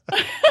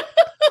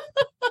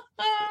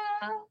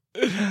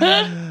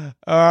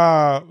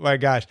 Oh my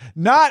gosh.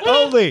 Not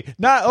only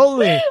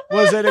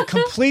was it a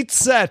complete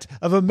set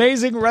of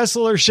amazing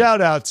wrestler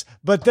shout outs,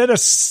 but then a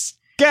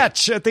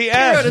sketch at the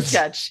end.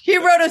 He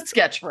wrote a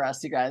sketch for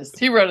us, you guys.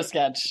 He wrote a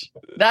sketch.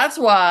 That's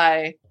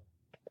why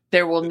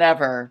there will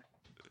never.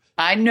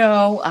 I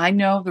know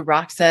The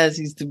Rock says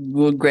he's the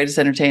greatest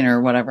entertainer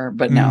or whatever,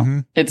 but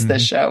no, it's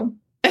this show.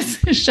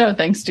 It's this show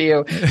thanks to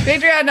you.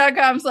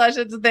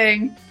 Patreon.com/it's a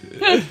thing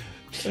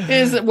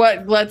is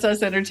what lets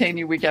us entertain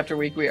you week after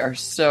week. We are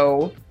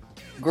so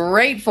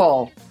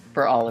grateful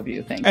for all of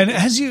you. Thank you. And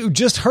as you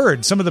just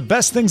heard, some of the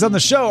best things on the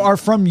show are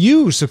from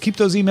you. So keep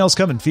those emails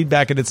coming.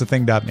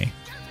 Feedback@it'sathing.me.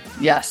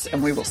 Yes,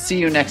 and we will see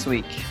you next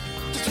week.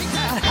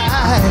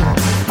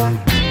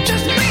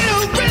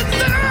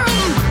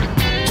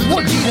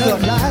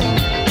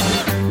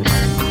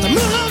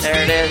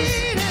 There it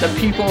is. The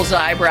people's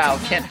eyebrow.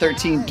 Kent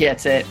 13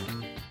 gets it.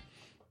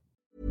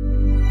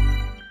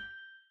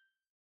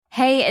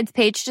 Hey, it's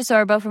Paige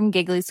DeSorbo from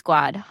Giggly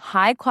Squad.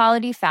 High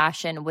quality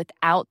fashion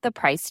without the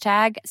price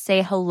tag.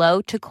 Say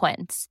hello to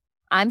Quince.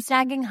 I'm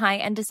snagging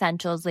high-end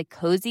essentials like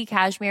cozy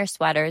cashmere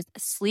sweaters,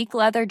 sleek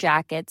leather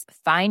jackets,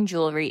 fine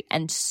jewelry,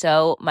 and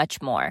so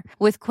much more.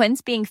 With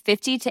Quince being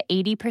 50 to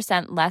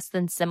 80% less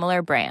than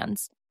similar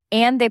brands.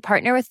 And they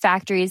partner with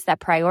factories that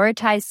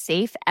prioritize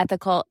safe,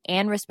 ethical,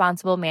 and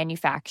responsible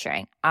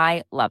manufacturing.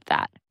 I love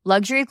that.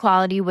 Luxury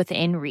quality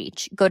within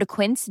reach. Go to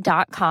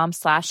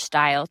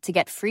quince.com/style to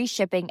get free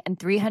shipping and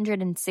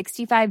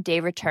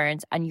 365-day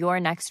returns on your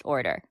next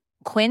order.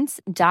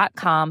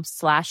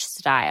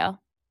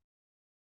 Quince.com/style.